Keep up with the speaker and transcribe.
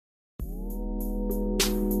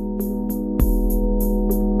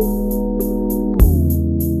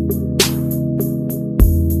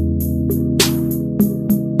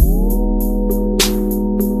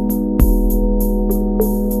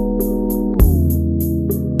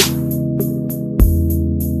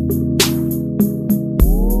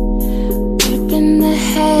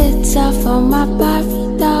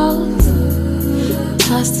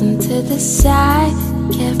to the side,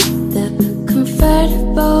 kept the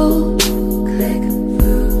convertible. Click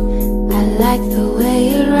through. I like the way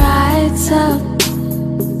it rides up.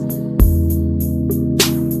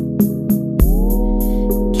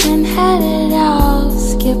 Can't have it all,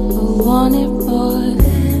 Skipper wanted more.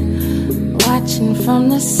 Watching from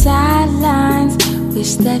the sidelines,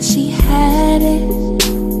 wish that she had it.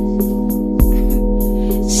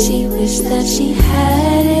 She wished that she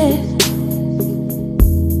had it.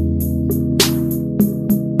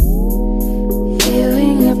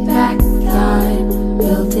 Hearing a backline,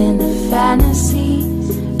 building a fantasy,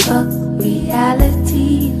 fuck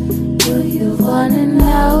reality. Do you wanna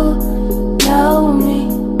know me?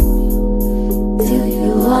 Do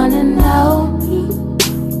you wanna know me?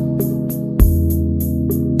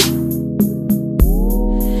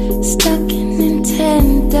 Stuck in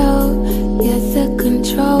Nintendo, you're the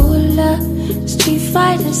controller. Street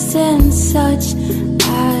Fighters and such,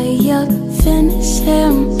 I'll finish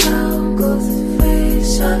him.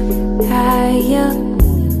 I'll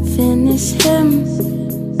finish him.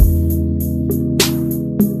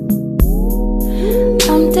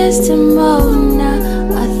 I'm Desdemona,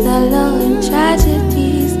 Othello and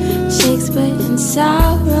tragedies, Shakespeare and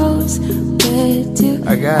sorrows. Where do I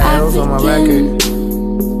got L's on my record,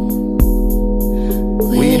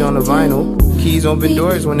 weed on the vinyl, keys open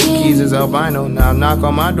doors when the keys is albino. Now knock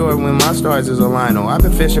on my door when my stars is a lino. I've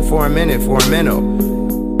been fishing for a minute, for a minnow.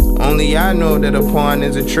 Only I know that a pawn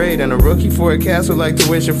is a trade, and a rookie for a castle like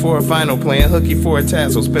tuition for a final. Playing hooky for a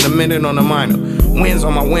tassel, spend a minute on the minor. Winds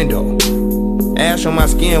on my window, ash on my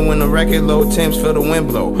skin when the record low, temps feel the wind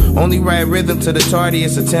blow. Only ride rhythm to the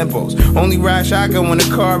tardiest of tempos. Only ride shotgun when the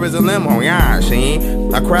car is a limo. Yeah, see?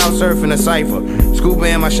 I crowd surf in a cipher, scuba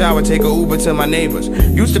in my shower, take a Uber to my neighbors.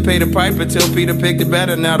 Used to pay the piper till Peter picked it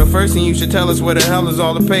better. Now the first thing you should tell us where the hell is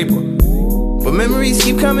all the paper. But memories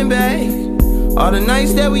keep coming back, all the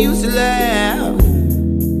nights that we used to laugh.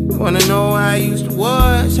 Wanna know how I used to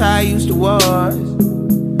was, how I used to was.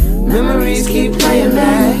 Memories keep playing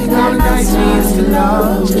back, all the nights we used to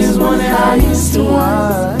love. Just wonder how I used to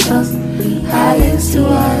was, how I used to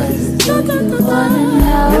was.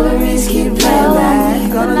 Memories keep playing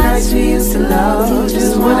back, all the nights we used to love.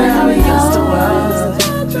 Just wonder how I used to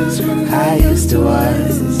was, how I used to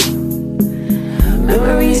was.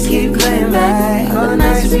 Memories keep playing back, all the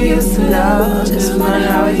nights we used to love. Just wonder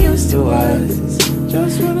how I used to was,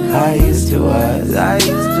 how I used to was, how I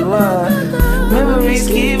used to was. Memories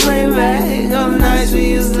keep playing back, all the nights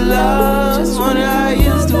we used to love. Just wonder how I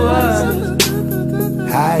used to was,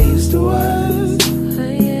 how I used to was.